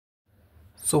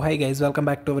So hi guys, welcome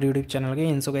back to our YouTube channel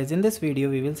again. So guys, in this video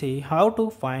we will see how to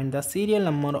find the serial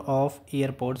number of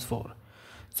AirPods 4.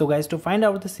 So guys, to find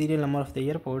out the serial number of the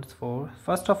AirPods 4,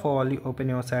 first of all you open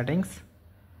your settings.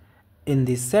 In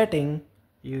this setting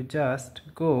you just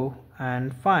go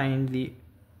and find the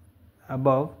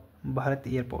above Bharat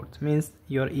AirPods, means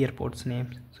your AirPods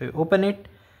names. So you open it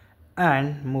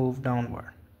and move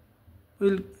downward.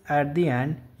 At the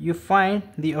end you find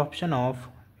the option of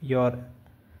your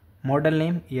model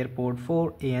name AirPod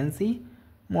 4 ANC,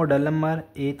 model number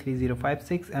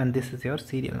A3056, and this is your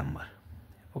serial number.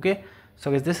 Okay,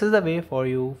 so guys, this is the way for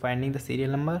you finding the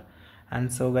serial number.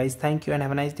 And so guys, thank you and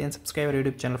have a nice day, and subscribe our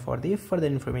YouTube channel for the further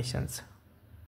informations.